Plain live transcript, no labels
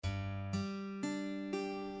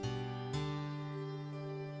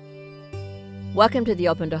Welcome to the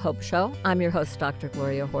Open to Hope Show. I'm your host, Dr.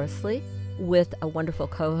 Gloria Horsley, with a wonderful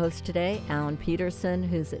co-host today, Alan Peterson,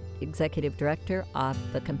 who's Executive Director of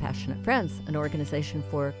the Compassionate Friends, an organization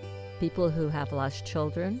for people who have lost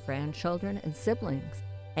children, grandchildren, and siblings.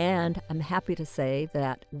 And I'm happy to say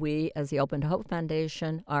that we, as the Open to Hope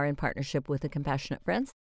Foundation, are in partnership with the Compassionate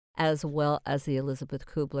Friends, as well as the Elizabeth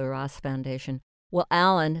Kubler-Ross Foundation. Well,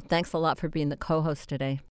 Alan, thanks a lot for being the co-host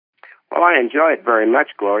today. Well, I enjoy it very much,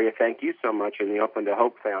 Gloria. Thank you so much, and the Open to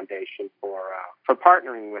Hope Foundation for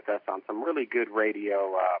partnering with us on some really good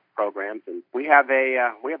radio programs. And we have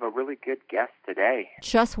a really good guest today.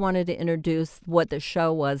 Just wanted to introduce what the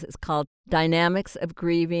show was. It's called Dynamics of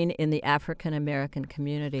Grieving in the African American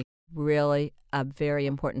Community. Really a very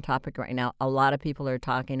important topic right now. A lot of people are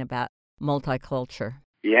talking about multicultural.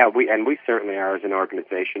 Yeah, we certainly are as an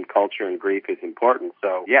organization. Culture and grief is important.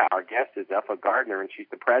 So, yeah, our guest is Ethel Gardner, and she's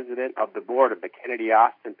the president of the board of the Kennedy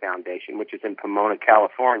Austin Foundation, which is in Pomona,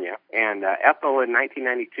 California. And Ethel, in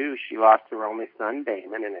 1992, she lost her only son,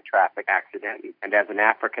 Damon, in a traffic accident. And as an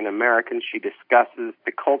African American, she discusses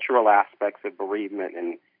the cultural aspects of bereavement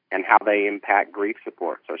and how they impact grief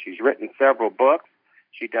support. So she's written several books.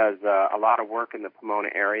 She does a lot of work in the Pomona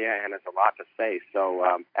area and has a lot to say. So,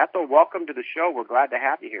 Ethel, welcome to the show. We're glad to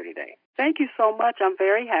have you here today. Thank you so much. I'm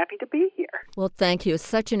very happy to be here. Well, thank you. It's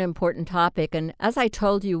such an important topic. And as I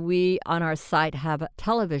told you, we on our site have a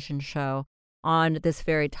television show on this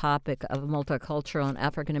very topic of multicultural and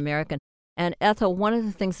African American. And Ethel, one of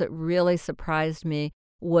the things that really surprised me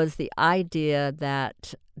was the idea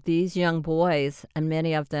that these young boys, and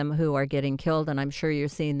many of them who are getting killed, and I'm sure you're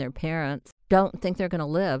seeing their parents, don't think they're going to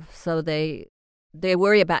live. So they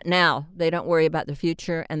worry about now. They don't worry about the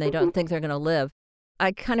future, and they don't think they're going to live.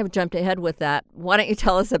 I kind of jumped ahead with that. Why don't you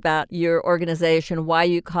tell us about your organization, why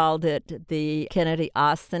you called it the Kennedy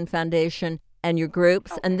Austin Foundation, and your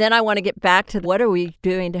groups? And then I want to get back to what are we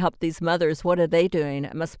doing to help these mothers? What are they doing?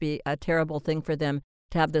 It must be a terrible thing for them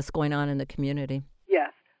to have this going on in the community.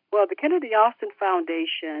 Yes. Well, the Kennedy Austin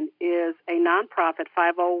Foundation is a nonprofit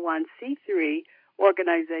 501c3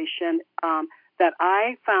 organization that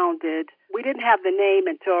I founded. We didn't have the name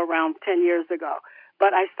until around 10 years ago,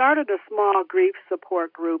 but I started a small grief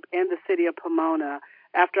support group in the city of Pomona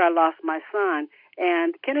after I lost my son.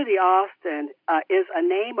 And Kennedy Austin is a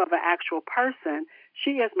name of an actual person.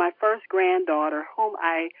 She is my first granddaughter whom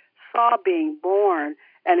I saw being born.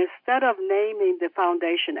 And instead of naming the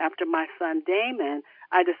foundation after my son Damon,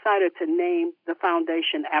 I decided to name the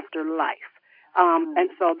foundation after life. And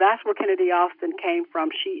so that's where Kennedy Austin came from.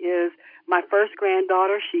 She is my first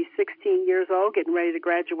granddaughter. She's 16 years old, getting ready to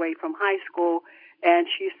graduate from high school, and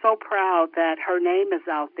she's so proud that her name is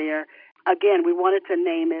out there. Again, we wanted to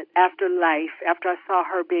name it after life. After I saw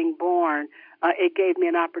her being born, it gave me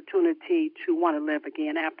an opportunity to want to live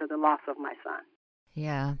again after the loss of my son.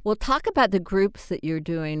 Yeah. Well, talk about the groups that you're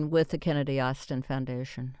doing with the Kennedy Austin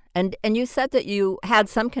Foundation. And you said that you had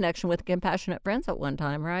some connection with Compassionate Friends at one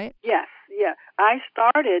time, right? Yes. Yeah, I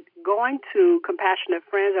started going to Compassionate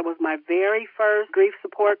Friends. It was my very first grief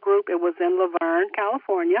support group. It was in Laverne,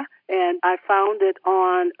 California, and I found it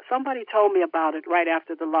on, somebody told me about it right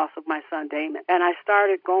after the loss of my son Damon, and I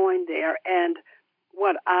started going there, and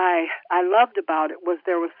what I loved about it was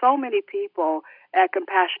there were so many people at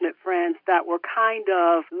Compassionate Friends that were kind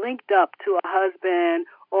of linked up to a husband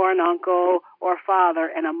or an uncle or father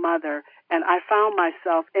and a mother. And I found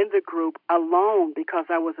myself in the group alone because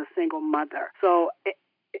I was a single mother. So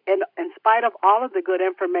in spite of all of the good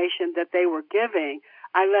information that they were giving,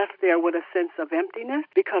 I left there with a sense of emptiness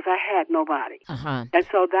because I had nobody. And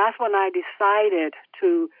so that's when I decided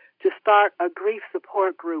to start a grief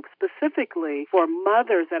support group specifically for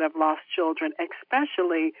mothers that have lost children,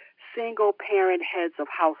 especially single parent heads of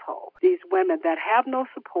household. These women that have no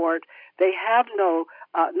support, they have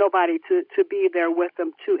nobody to be there with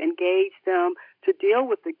them, to engage them, to deal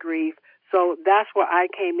with the grief. So that's where I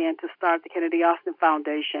came in to start the Kennedy Austin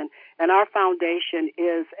Foundation. And our foundation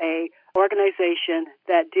is a organization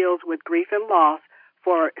that deals with grief and loss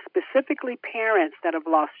for specifically parents that have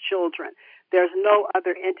lost children. There's no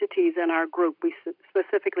other entities in our group. We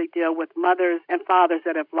specifically deal with mothers and fathers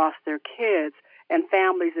that have lost their kids and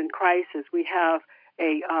families in crisis. We have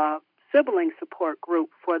a sibling support group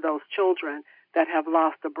for those children that have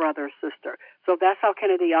lost a brother or sister. So that's how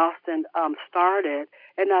Kennedy Austin started.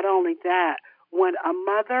 And not only that, when a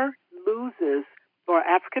mother loses, or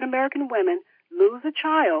African-American women lose a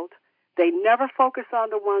child, they never focus on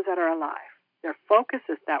the ones that are alive. Their focus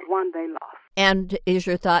is that one they lost. And is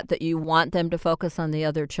your thought that you want them to focus on the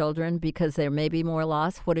other children because there may be more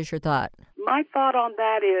loss? What is your thought? My thought on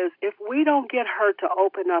that is if we don't get her to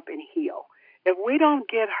open up and heal, if we don't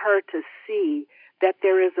get her to see that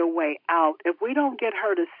there is a way out, if we don't get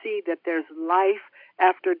her to see that there's life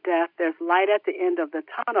after death, there's light at the end of the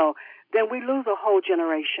tunnel, then we lose a whole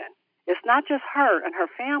generation. It's not just her and her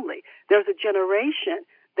family. There's a generation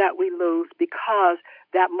that we lose because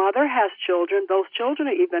that mother has children. Those children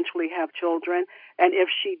eventually have children. And if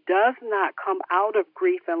she does not come out of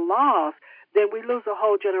grief and loss, then we lose a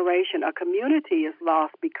whole generation. A community is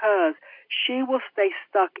lost because she will stay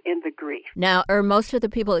stuck in the grief. Now, are most of the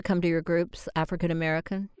people that come to your groups African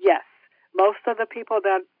American? Yes. Most of the people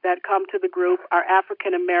that come to the group are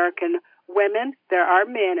African American women. There are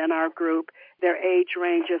men in our group. Their age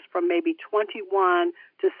ranges from maybe 21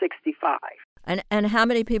 to 65. And how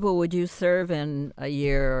many people would you serve in a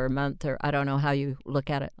year or a month, or I don't know how you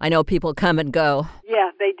look at it? I know people come and go.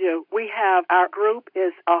 Yeah, they do. Our group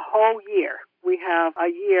is a whole year. We have a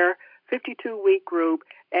year, 52-week group,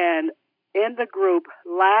 and in the group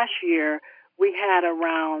last year, we had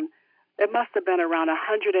it must have been around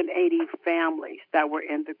 180 families that were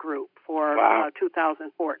in the group for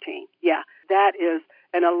 2014. Yeah, that is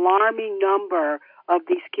an alarming number of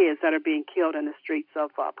these kids that are being killed in the streets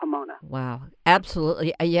of Pomona. Wow,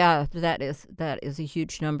 absolutely. Yeah, that is a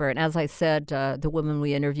huge number. And as I said, the woman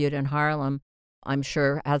we interviewed in Harlem, I'm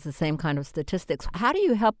sure, has the same kind of statistics. How do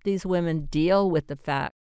you help these women deal with the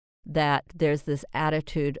fact that there's this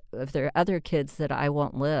attitude of there are other kids that I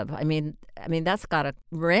won't live? I mean, that's got to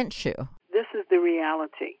wrench you. This is the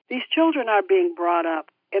reality. These children are being brought up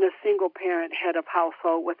in a single-parent head of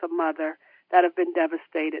household with a mother that have been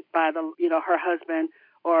devastated by her husband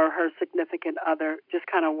or her significant other just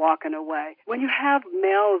kind of walking away. When you have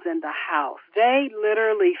males in the house, they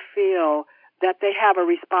literally feel that they have a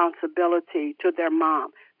responsibility to their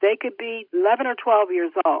mom. They could be 11 or 12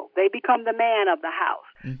 years old. They become the man of the house.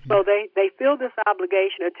 Mm-hmm. So they feel this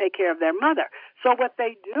obligation to take care of their mother. So what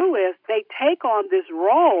they do is they take on this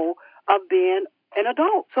role of being an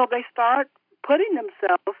adult. So they start putting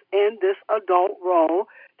themselves in this adult role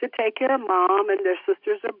to take care of mom and their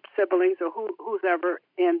sisters or siblings or who's ever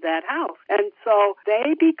in that house. And so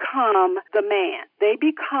they become the man. They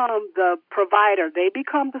become the provider. They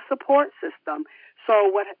become the support system. So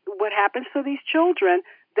what happens to these children,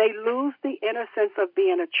 they lose the innocence of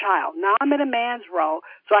being a child. Now I'm in a man's role,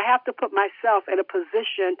 so I have to put myself in a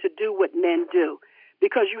position to do what men do,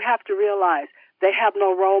 because you have to realize they have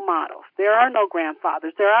no role models. There are no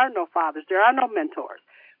grandfathers. There are no fathers. There are no mentors.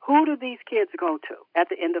 Who do these kids go to at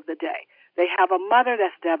the end of the day? They have a mother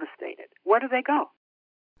that's devastated. Where do they go?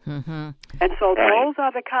 Mm-hmm. And so those are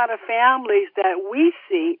the kind of families that we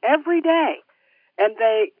see every day. And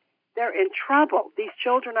they're in trouble. These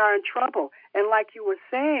children are in trouble. And like you were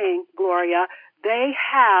saying, Gloria, they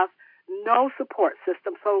have no support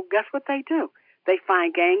system. So guess what they do? They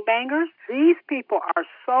find gangbangers. These people are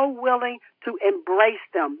so willing to embrace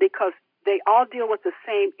them because they all deal with the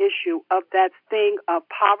same issue of that thing of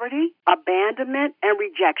poverty, abandonment, and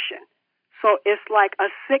rejection. So it's like a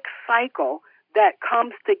sick cycle that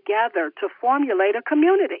comes together to formulate a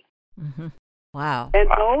community. Mm-hmm. Wow. And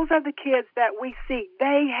those are the kids that we see.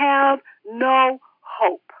 They have no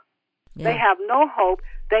hope. Yeah. They have no hope.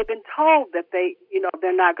 They've been told that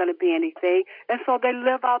they're not going to be anything. And so they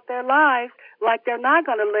live out their lives like they're not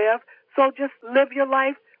going to live. So just live your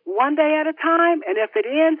life one day at a time, and if it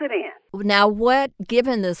ends, it ends. Now,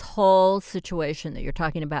 given this whole situation that you're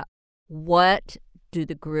talking about, what do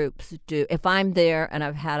the groups do? If I'm there and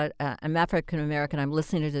I'm African American, I'm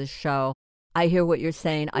listening to this show, I hear what you're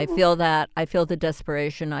saying. Mm-hmm. I feel that. I feel the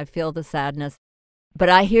desperation. I feel the sadness. But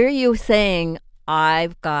I hear you saying,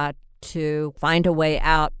 I've got to find a way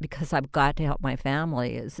out because I've got to help my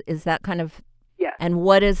family. Is that kind of... Yes. And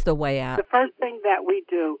what is the way out? The first thing that we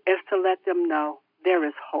do is to let them know there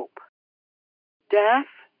is hope. Death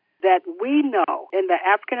that we know in the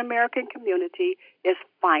African American community is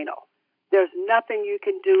final. There's nothing you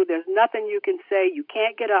can do. There's nothing you can say. You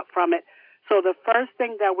can't get up from it. So the first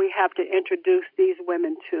thing that we have to introduce these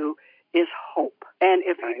women to is hope. And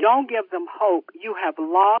if you don't give them hope, you have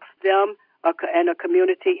lost them and a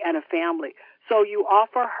community and a family. So you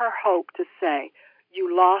offer her hope to say, you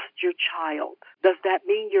lost your child. Does that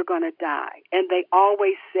mean you're going to die? And they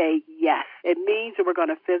always say yes. It means that we're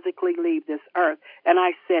going to physically leave this earth. And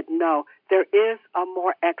I said, no, there is a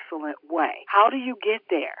more excellent way. How do you get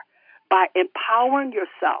there? By empowering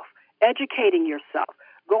yourself, educating yourself,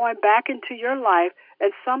 going back into your life,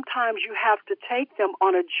 and sometimes you have to take them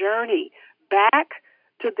on a journey back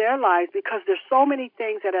to their lives because there's so many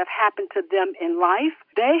things that have happened to them in life.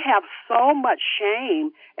 They have so much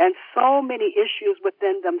shame and so many issues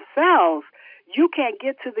within themselves. You can't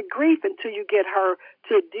get to the grief until you get her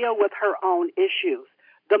to deal with her own issues.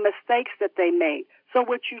 the mistakes that they made. So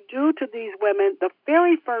what you do to these women, the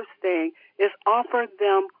very first thing is offer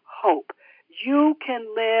them hope. You can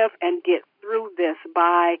live and get through this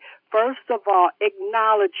by, first of all,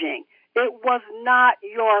 acknowledging it was not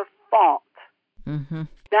your fault. Mm-hmm.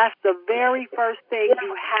 That's the very first thing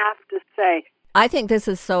you have to say. I think this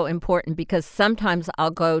is so important because sometimes I'll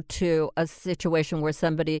go to a situation where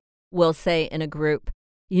somebody will say in a group,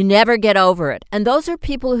 you never get over it. And those are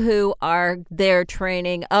people who are there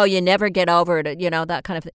training, oh, you never get over it, that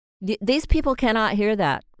kind of thing. These people cannot hear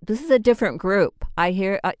that. This is a different group. I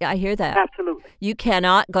hear that. Absolutely. You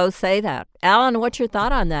cannot go say that. Alan, what's your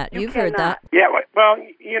thought on that? You've heard that. Yeah, well,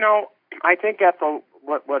 I think, Ethel,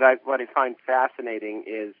 what I find fascinating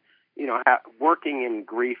is, working in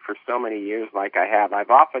grief for so many years like I have, I've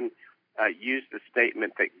often used the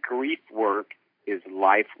statement that grief work is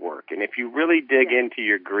life work. And if you really dig into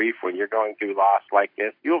your grief when you're going through loss like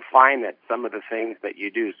this, you'll find that some of the things that you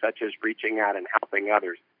do, such as reaching out and helping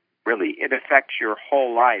others, really, it affects your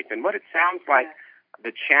whole life. And what it sounds like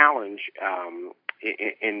the challenge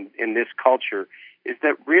in this culture is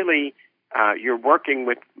that really you're working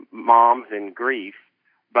with moms in grief,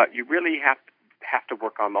 but you really have to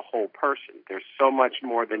work on the whole person. There's so much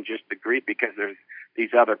more than just the grief because there's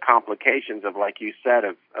these other complications of, like you said,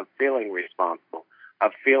 of feeling responsible,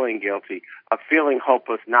 of feeling guilty, of feeling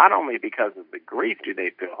hopeless, not only because of the grief do they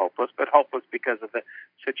feel hopeless, but hopeless because of the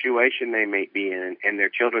situation they may be in, and their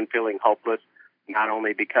children feeling hopeless not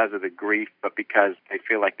only because of the grief, but because they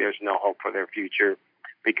feel like there's no hope for their future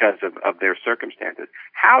because of their circumstances.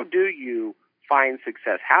 How do you find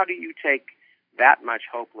success? How do you take that much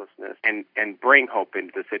hopelessness and bring hope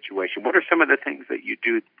into the situation? What are some of the things that you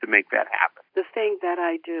do to make that happen? The thing that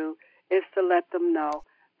I do is to let them know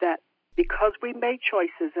that because we made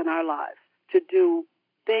choices in our lives to do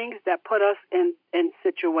things that put us in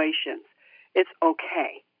situations, it's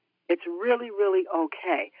okay. It's really, really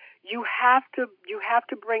okay. You have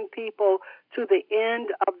to bring people to the end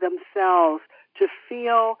of themselves to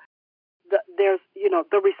feel there's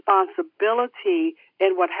the responsibility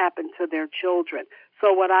in what happened to their children.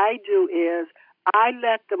 So what I do is I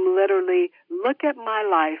let them literally look at my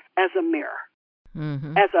life as a mirror,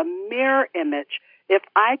 as a mirror image. If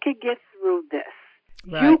I could get through this,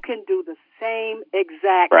 you can do the same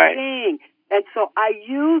exact thing. And so I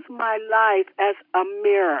use my life as a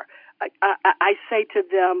mirror. I say to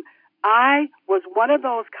them, I was one of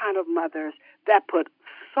those kind of mothers that put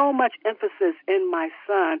so much emphasis in my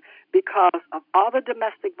son because of all the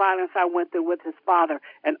domestic violence I went through with his father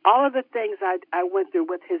and all of the things I went through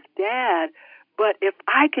with his dad. But if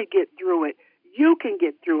I could get through it, you can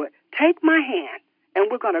get through it. Take my hand, and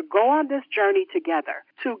we're going to go on this journey together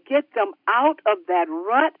to get them out of that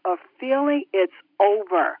rut of feeling it's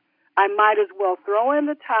over. I might as well throw in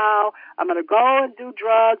the towel. I'm going to go and do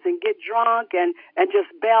drugs and get drunk and just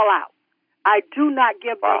bail out. I do not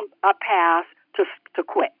give them a pass to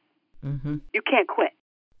quit. Mm-hmm. You can't quit.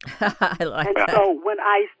 I like that. And so when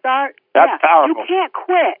I start, that's powerful. You can't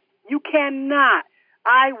quit. You cannot.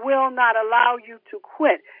 I will not allow you to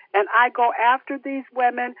quit. And I go after these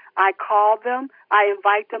women. I call them. I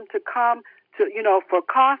invite them to come to, for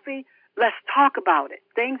coffee. Let's talk about it.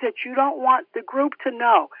 Things that you don't want the group to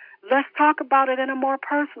know. Let's talk about it in a more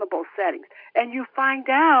personable setting. And you find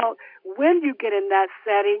out when you get in that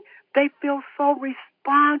setting, they feel so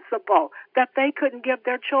responsible that they couldn't give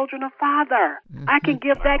their children a father. Mm-hmm. I can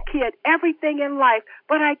give that kid everything in life,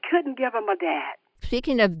 but I couldn't give him a dad.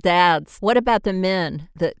 Speaking of dads, what about the men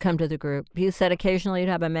that come to the group? You said occasionally you'd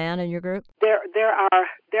have a man in your group?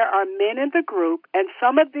 There are men in the group, and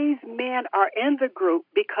some of these men are in the group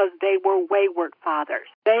because they were wayward fathers.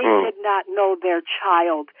 They did not know their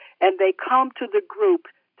child, and they come to the group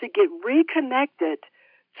to get reconnected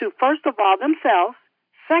to, first of all, themselves.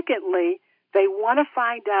 Secondly, they want to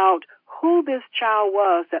find out who this child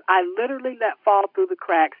was that I literally let fall through the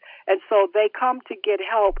cracks. And so they come to get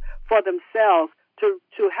help for themselves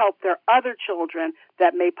to help their other children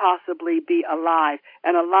that may possibly be alive.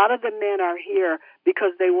 And a lot of the men are here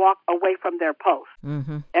because they walk away from their post.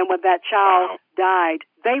 Mm-hmm. And when that child died,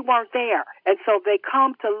 they weren't there. And so they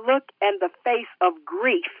come to look in the face of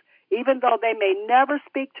grief. Even though they may never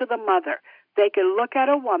speak to the mother, they can look at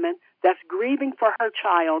a woman that's grieving for her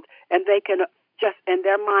child, and they can just in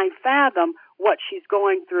their mind fathom what she's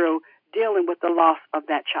going through dealing with the loss of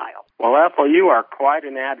that child. Well, Ethel, you are quite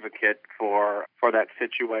an advocate for that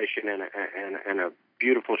situation and a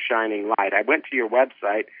beautiful shining light. I went to your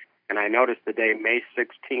website, and I noticed the day May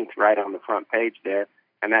 16th right on the front page there,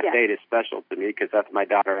 And that Yes. date is special to me because that's my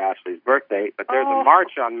daughter Ashley's birthday. But there's a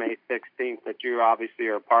march on May 16th that you obviously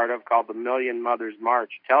are a part of called the Million Mothers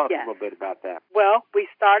March. Tell us Yes. a little bit about that. Well, we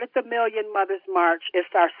started the Million Mothers March.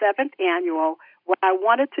 It's our 7th annual. What I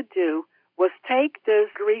wanted to do was take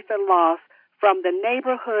this grief and loss from the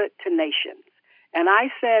neighborhood to nations. And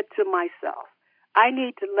I said to myself, I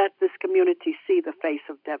need to let this community see the face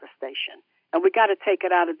of devastation. And we got to take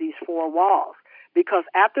it out of these four walls. Because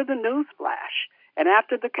after the news flash and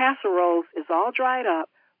after the casseroles is all dried up,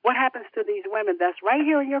 what happens to these women that's right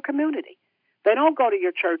here in your community? They don't go to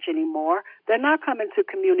your church anymore. They're not coming to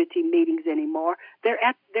community meetings anymore. They're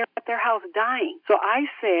at their house dying. So I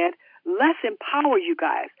said, let's empower you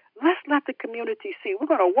guys. Let's let the community see.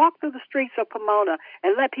 We're going to walk through the streets of Pomona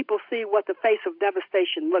and let people see what the face of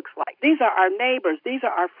devastation looks like. These are our neighbors. These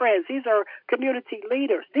are our friends. These are community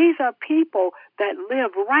leaders. These are people that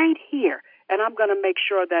live right here. And I'm going to make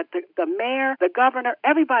sure that the mayor, the governor,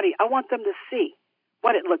 everybody, I want them to see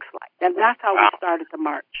what it looks like. And that's how we started the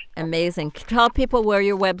march. Amazing. Tell people where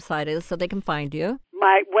your website is so they can find you.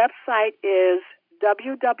 My website is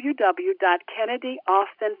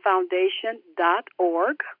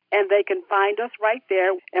www.kennedyaustinfoundation.org, and they can find us right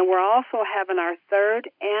there. And we're also having our 3rd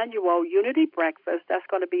annual Unity Breakfast. That's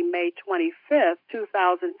going to be May 25th,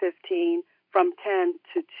 2015, from 10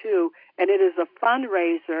 to 2. And it is a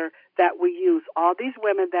fundraiser that we use all these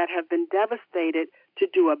women that have been devastated to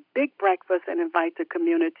do a big breakfast and invite the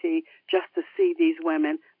community just to see these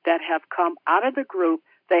women that have come out of the group.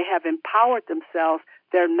 They have empowered themselves.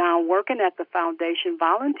 They're now working at the foundation,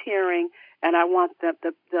 volunteering, and I want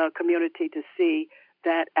the community to see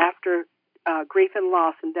that after grief and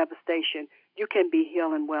loss and devastation, you can be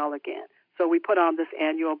healed and well again. So we put on this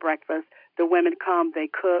annual breakfast. The women come, they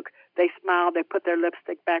cook, they smile, they put their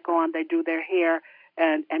lipstick back on, they do their hair,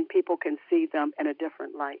 and people can see them in a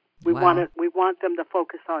different light. We want them to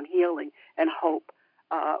focus on healing and hope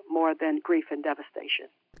more than grief and devastation.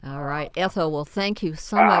 All right. Ethel, well, thank you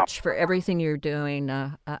so much for everything you're doing.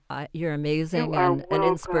 You're amazing and an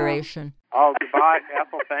inspiration. Oh, goodbye,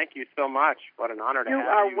 Ethel. Thank you so much. What an honor to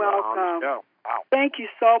have you on the show. Wow. Thank you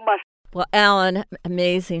so much. Well, Alan,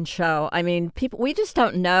 amazing show. I mean, we just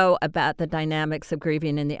don't know about the dynamics of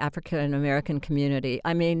grieving in the African American community.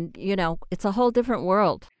 I mean, it's a whole different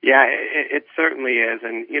world. Yeah, it certainly is.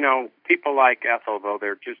 And, people like Ethel, though,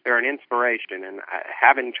 they're an inspiration. And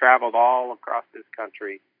having traveled all across this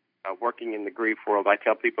country, working in the grief world, I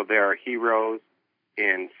tell people there are heroes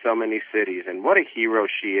in so many cities, and what a hero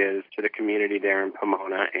she is to the community there in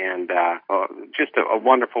Pomona, and just a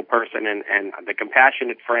wonderful person, and the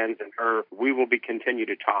compassionate friends and her. We will continue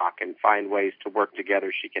to talk and find ways to work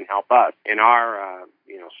together. She can help us in our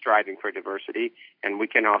striving for diversity, and we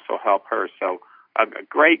can also help her. So a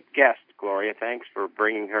great guest, Gloria. Thanks for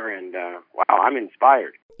bringing her, and wow, I'm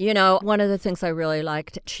inspired. One of the things I really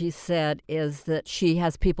liked she said is that she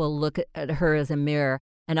has people look at her as a mirror.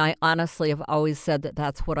 And I honestly have always said that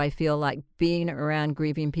that's what I feel like, being around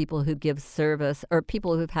grieving people who give service, or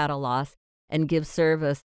people who've had a loss and give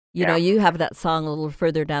service. You know, you have that song a little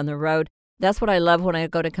further down the road. That's what I love when I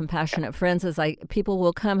go to Compassionate Friends, is people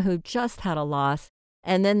will come who just had a loss,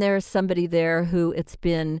 and then there's somebody there who it's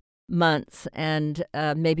been months and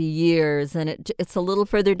maybe years, and it's a little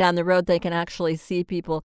further down the road they can actually see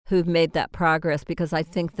people who've made that progress, because I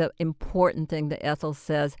think the important thing that Ethel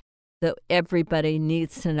says that everybody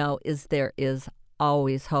needs to know is there is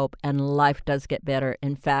always hope, and life does get better.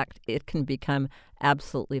 In fact, it can become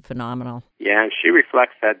absolutely phenomenal. Yeah, and she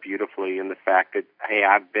reflects that beautifully in the fact that, hey,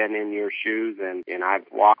 I've been in your shoes, and I've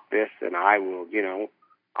walked this, and I will,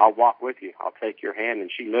 I'll walk with you. I'll take your hand, and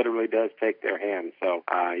she literally does take their hand. So,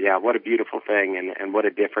 yeah, what a beautiful thing, and what a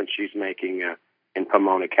difference she's making in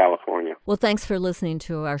Pomona, California. Well, thanks for listening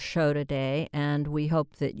to our show today, and we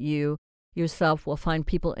hope that you yourself will find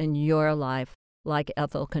people in your life like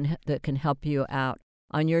Ethel that can help you out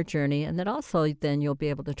on your journey, and that also then you'll be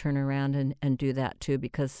able to turn around and do that too,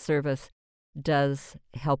 because service does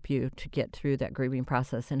help you to get through that grieving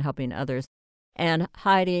process and helping others. And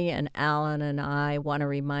Heidi and Alan and I want to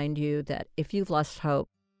remind you that if you've lost hope,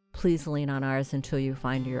 please lean on ours until you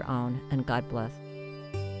find your own, and God bless.